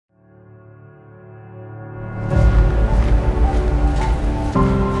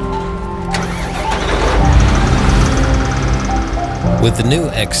With the new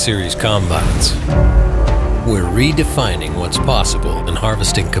X Series combines, we're redefining what's possible in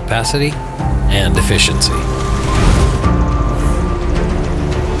harvesting capacity and efficiency.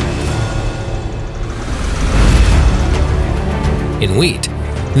 In wheat,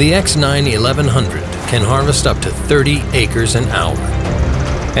 the X9 1100 can harvest up to 30 acres an hour.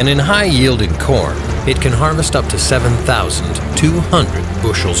 And in high-yielding corn, it can harvest up to 7,200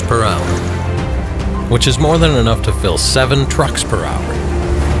 bushels per hour, which is more than enough to fill 7 trucks per hour.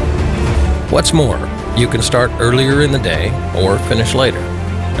 What's more, you can start earlier in the day or finish later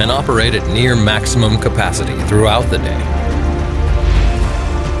and operate at near maximum capacity throughout the day.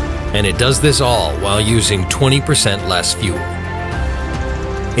 And it does this all while using 20% less fuel.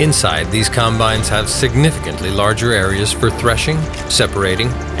 Inside, these combines have significantly larger areas for threshing, separating,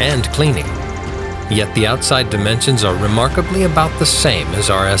 and cleaning. Yet the outside dimensions are remarkably about the same as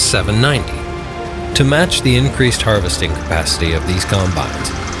our S790. To match the increased harvesting capacity of these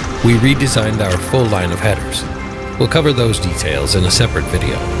combines, we redesigned our full line of headers. We'll cover those details in a separate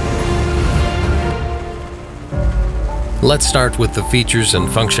video. Let's start with the features and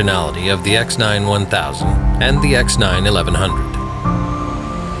functionality of the X9 1000 and the X9 1100.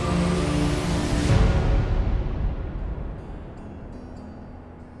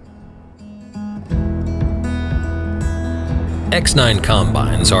 X9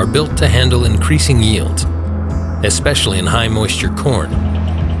 combines are built to handle increasing yields, especially in high-moisture corn,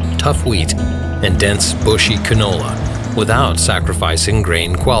 tough wheat, and dense, bushy canola, without sacrificing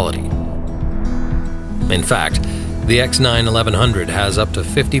grain quality. In fact, the X9 1100 has up to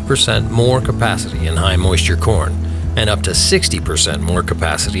 50% more capacity in high-moisture corn and up to 60% more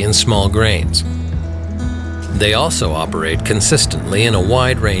capacity in small grains. They also operate consistently in a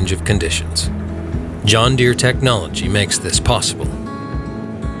wide range of conditions. John Deere technology makes this possible.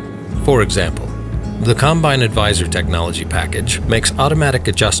 For example, the Combine Advisor technology package makes automatic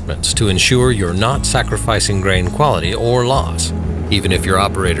adjustments to ensure you're not sacrificing grain quality or loss, even if your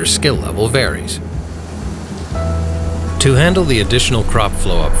operator's skill level varies. To handle the additional crop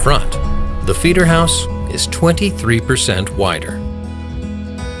flow up front, the feeder house is 23% wider.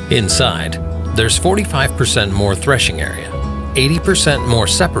 Inside, there's 45% more threshing area, 80% more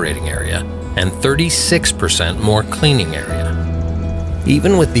separating area, and 36% more cleaning area.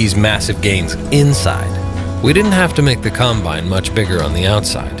 Even with these massive gains inside, we didn't have to make the combine much bigger on the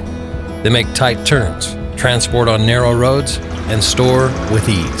outside. They make tight turns, transport on narrow roads, and store with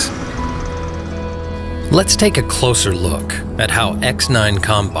ease. Let's take a closer look at how X9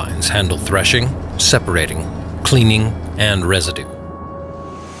 combines handle threshing, separating, cleaning, and residue.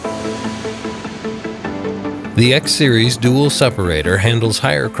 The X Series dual separator handles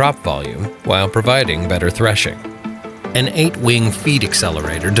higher crop volume while providing better threshing. An 8-wing feed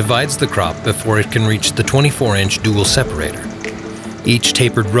accelerator divides the crop before it can reach the 24-inch dual separator. Each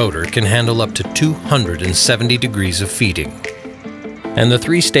tapered rotor can handle up to 270 degrees of feeding. And the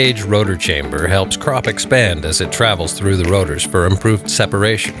 3-stage rotor chamber helps crop expand as it travels through the rotors for improved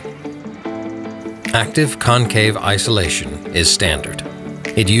separation. Active concave isolation is standard.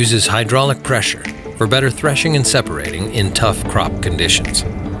 It uses hydraulic pressure for better threshing and separating in tough crop conditions.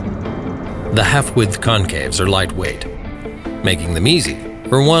 The half-width concaves are lightweight, making them easy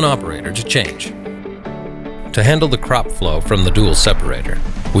for one operator to change. To handle the crop flow from the dual separator,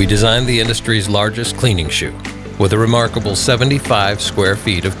 we designed the industry's largest cleaning shoe with a remarkable 75 square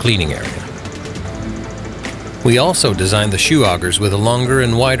feet of cleaning area. We also designed the shoe augers with a longer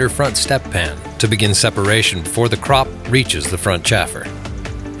and wider front step pan to begin separation before the crop reaches the front chaffer.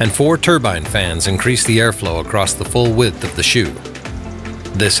 And 4 turbine fans increase the airflow across the full width of the shoe.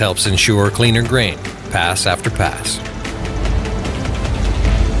 This helps ensure cleaner grain, pass after pass.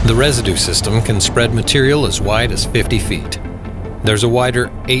 The residue system can spread material as wide as 50 feet. There's a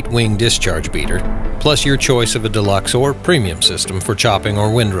wider 8-wing discharge beater, plus your choice of a deluxe or premium system for chopping or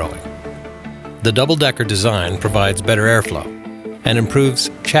windrowing. The double-decker design provides better airflow and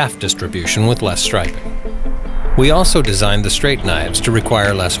improves chaff distribution with less striping. We also designed the straight knives to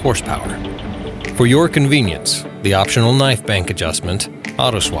require less horsepower. For your convenience, the optional knife bank adjustment,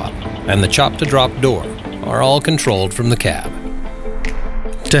 auto swap, and the chop-to-drop door are all controlled from the cab.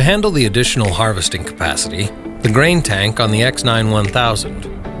 To handle the additional harvesting capacity, the grain tank on the X9 1000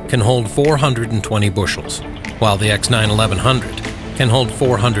 can hold 420 bushels, while the X9 1100 can hold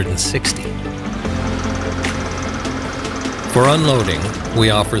 460. For unloading, we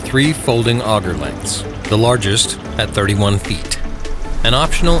offer 3 folding auger lengths, the largest at 31 feet. An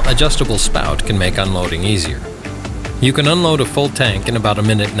optional adjustable spout can make unloading easier. You can unload a full tank in about a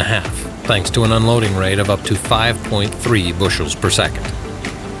minute and a half, thanks to an unloading rate of up to 5.3 bushels per second.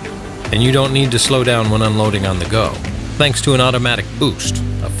 And you don't need to slow down when unloading on the go. thanks to an automatic boost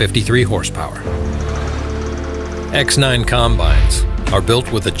of 53 horsepower. X9 combines are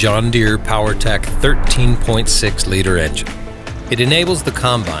built with a John Deere PowerTech 13.6-liter engine. It enables the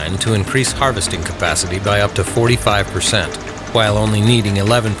combine to increase harvesting capacity by up to 45%, while only needing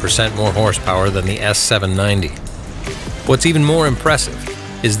 11% more horsepower than the S790. What's even more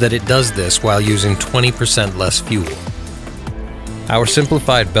impressive is that it does this while using 20% less fuel. Our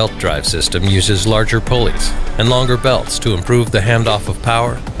simplified belt drive system uses larger pulleys and longer belts to improve the handoff of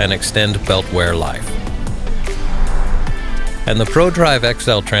power and extend belt wear life. And the ProDrive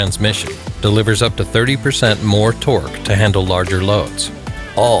XL transmission delivers up to 30% more torque to handle larger loads,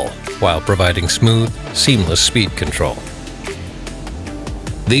 all while providing smooth, seamless speed control.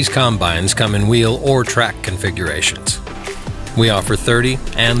 These combines come in wheel or track configurations. We offer 30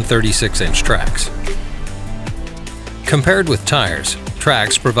 and 36-inch tracks. Compared with tires,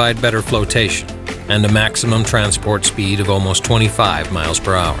 tracks provide better flotation and a maximum transport speed of almost 25 miles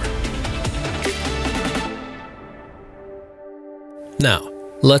per hour. Now,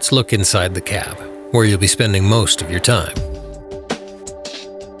 let's look inside the cab, where you'll be spending most of your time.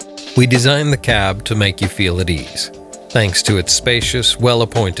 We designed the cab to make you feel at ease, thanks to its spacious,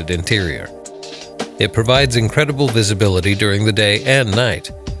 well-appointed interior. It provides incredible visibility during the day and night,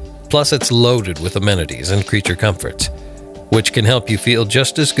 plus it's loaded with amenities and creature comforts, which can help you feel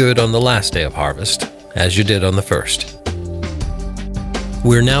just as good on the last day of harvest as you did on the first.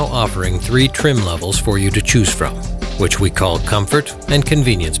 We're now offering 3 trim levels for you to choose from, which we call Comfort and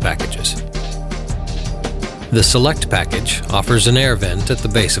Convenience packages. The Select package offers an air vent at the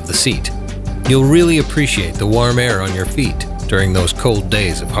base of the seat. You'll really appreciate the warm air on your feet during those cold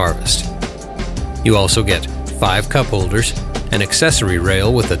days of harvest. You also get 5 cup holders, an accessory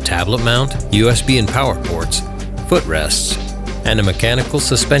rail with a tablet mount, USB and power ports, footrests, and a mechanical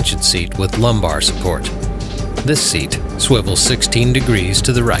suspension seat with lumbar support. This seat swivels 16 degrees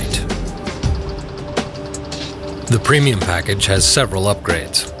to the right. The Premium package has several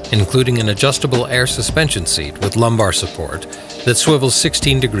upgrades, including an adjustable air suspension seat with lumbar support that swivels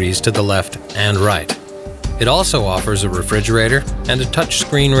 16 degrees to the left and right. It also offers a refrigerator and a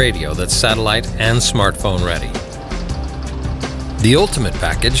touchscreen radio that's satellite and smartphone ready. The Ultimate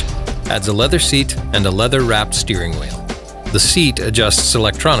package adds a leather seat and a leather-wrapped steering wheel. The seat adjusts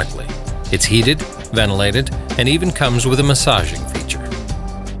electronically. It's heated, ventilated, and even comes with a massaging feature.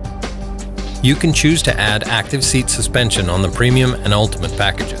 You can choose to add active seat suspension on the Premium and Ultimate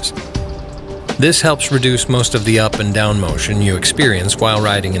packages. This helps reduce most of the up and down motion you experience while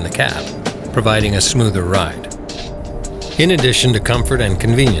riding in the cab, providing a smoother ride. In addition to Comfort and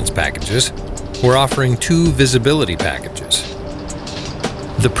Convenience packages, we're offering 2 Visibility packages.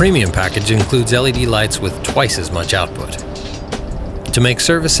 The Premium package includes LED lights with twice as much output. To make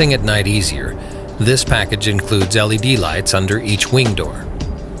servicing at night easier, this package includes LED lights under each wing door.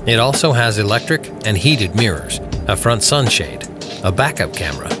 It also has electric and heated mirrors, a front sunshade, a backup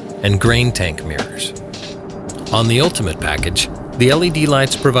camera, and grain tank mirrors. On the Ultimate package, the LED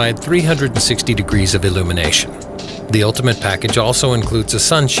lights provide 360 degrees of illumination. The Ultimate package also includes a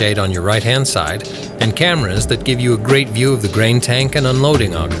sunshade on your right-hand side and cameras that give you a great view of the grain tank and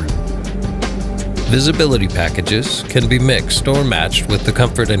unloading auger. Visibility packages can be mixed or matched with the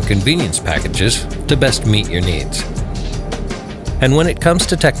Comfort and Convenience packages to best meet your needs. And when it comes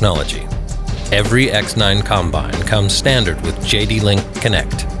to technology, every X9 combine comes standard with JD-Link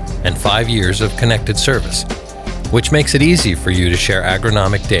Connect and 5 years of connected service, which makes it easy for you to share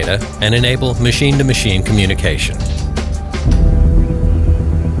agronomic data and enable machine-to-machine communication.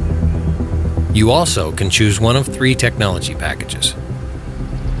 You also can choose one of 3 technology packages.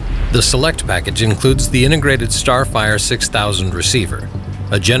 The Select package includes the integrated Starfire 6000 receiver,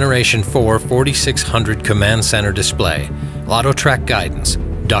 a Generation 4 4600 command center display, auto-track guidance,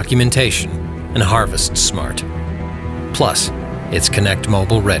 documentation, and Harvest Smart. Plus, it's Connect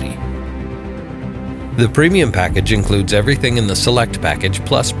Mobile ready. The Premium package includes everything in the Select package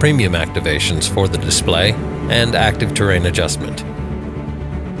plus premium activations for the display and active terrain adjustment.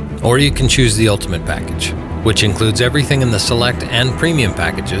 Or you can choose the Ultimate package, which includes everything in the Select and Premium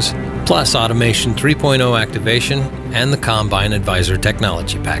packages, plus Automation 3.0 activation and the Combine Advisor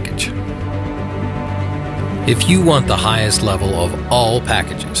Technology package. If you want the highest level of all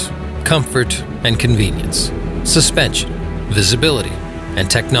packages, comfort and convenience, suspension, visibility,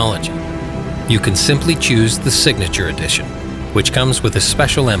 and technology, you can simply choose the Signature Edition, which comes with a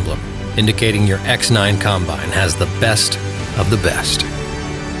special emblem indicating your X9 combine has the best of the best.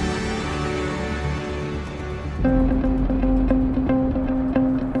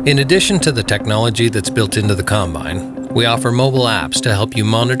 In addition to the technology that's built into the combine, we offer mobile apps to help you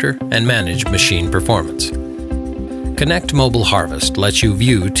monitor and manage machine performance. Connect Mobile Harvest lets you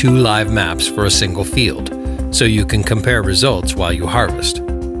view 2 live maps for a single field, so you can compare results while you harvest.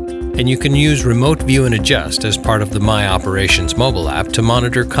 And you can use Remote View and Adjust as part of the My Operations mobile app to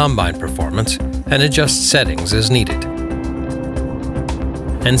monitor combine performance and adjust settings as needed.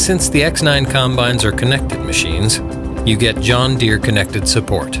 And since the X9 combines are connected machines, you get John Deere connected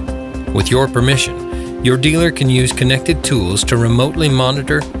support. With your permission, your dealer can use connected tools to remotely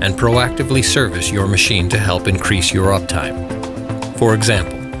monitor and proactively service your machine to help increase your uptime. For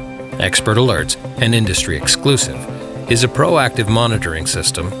example, Expert Alerts, an industry exclusive, is a proactive monitoring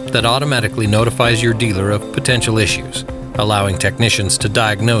system that automatically notifies your dealer of potential issues, allowing technicians to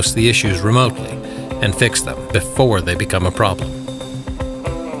diagnose the issues remotely and fix them before they become a problem.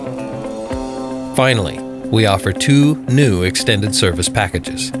 Finally, we offer 2 new extended service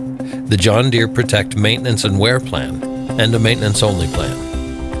packages: the John Deere Protect Maintenance and Wear Plan and a Maintenance Only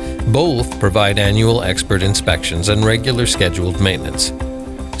Plan. Both provide annual expert inspections and regular scheduled maintenance,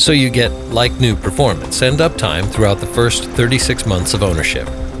 so you get like-new performance and uptime throughout the first 36 months of ownership.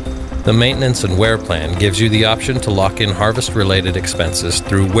 The Maintenance and Wear Plan gives you the option to lock in harvest-related expenses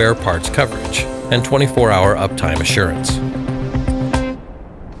through wear parts coverage and 24-hour uptime assurance.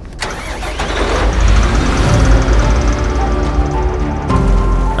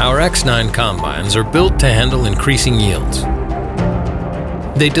 Our X9 combines are built to handle increasing yields.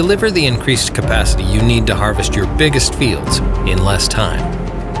 They deliver the increased capacity you need to harvest your biggest fields in less time.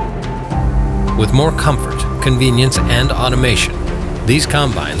 With more comfort, convenience, and automation, these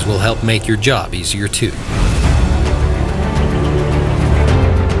combines will help make your job easier too.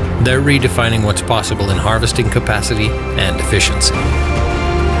 They're redefining what's possible in harvesting capacity and efficiency.